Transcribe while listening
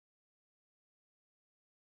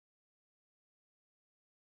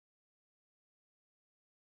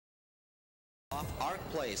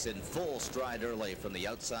Arc Place in full stride early from the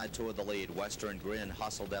outside toward the lead. Western Grin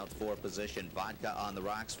hustled out for position. Vodka on the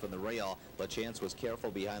rocks from the rail. Lachance was careful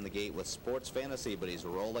behind the gate with Sports Fantasy, but he's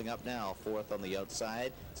rolling up now. Fourth on the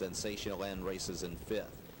outside. Sensational End races in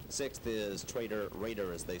fifth. Sixth is Trader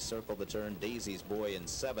Raider as they circle the turn. Daisy's Boy in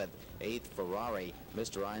seventh. Eighth, Ferrari.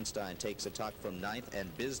 Mr. Einstein takes a tuck from ninth,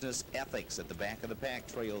 and Business Ethics at the back of the pack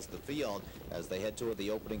trails the field as they head toward the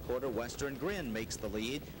opening quarter. Western Grin makes the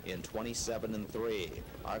lead in 27-3.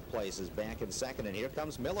 Arc Place is back in second, and here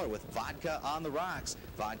comes Miller with Vodka on the Rocks.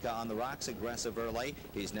 Vodka on the Rocks aggressive early.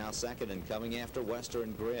 He's now second and coming after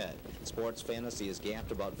Western Grin. Sports Fantasy is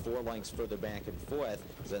gapped about 4 lengths further back in fourth.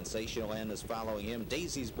 Sensational End is following him.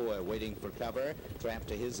 Daisy's Boy waiting for cover. Trapped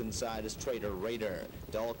to his inside is Trader Raider.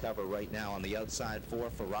 Dull cover right now on the outside for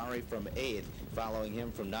Ferrari from 8th. Following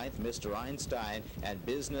him from 9th, Mr. Einstein, and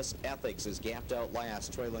Business Ethics is gapped out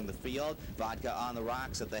last, trailing the field. Vodka on the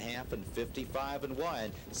Rocks at the half and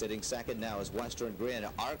 55-1. Sitting second now is Western Grin.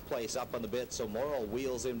 Arc Place up on the bit, so Morrill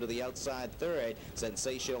wheels him to the outside third.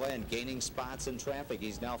 Sensational End gaining spots in traffic.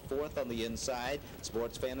 He's now fourth on the inside.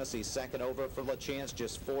 Sports Fantasy second over for Lachance,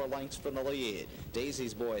 just 4 lengths from the lead.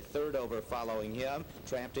 Daisy's Boy third over following him.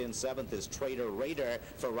 Trapped in seventh is Trader Raider.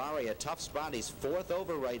 Ferrari a tough spot. He's fourth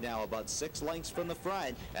over right now, about 6 lengths from the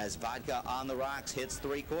front as Vodka on the Rocks hits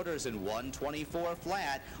 3/4 in 124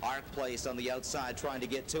 flat. Arc Place on the outside trying to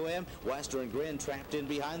get to him. Western Grin trapped in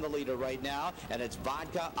behind the leader right now, and it's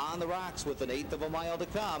Vodka on the Rocks with 1/8 of a mile to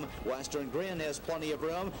come. Western Grin has plenty of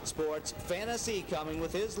room. Sports Fantasy coming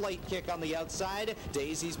with his late kick on the outside.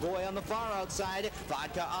 Daisy's Boy on the far outside.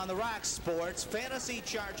 Vodka on the Rocks. Sports Fantasy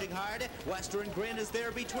charging hard. Western Grin is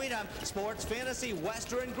there between them. Sports Fantasy,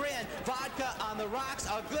 Western Grin. Vodka on the Rocks.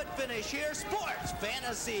 A good finish here. Sports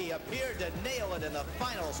Fantasy appeared to nail it in the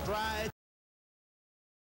final stride.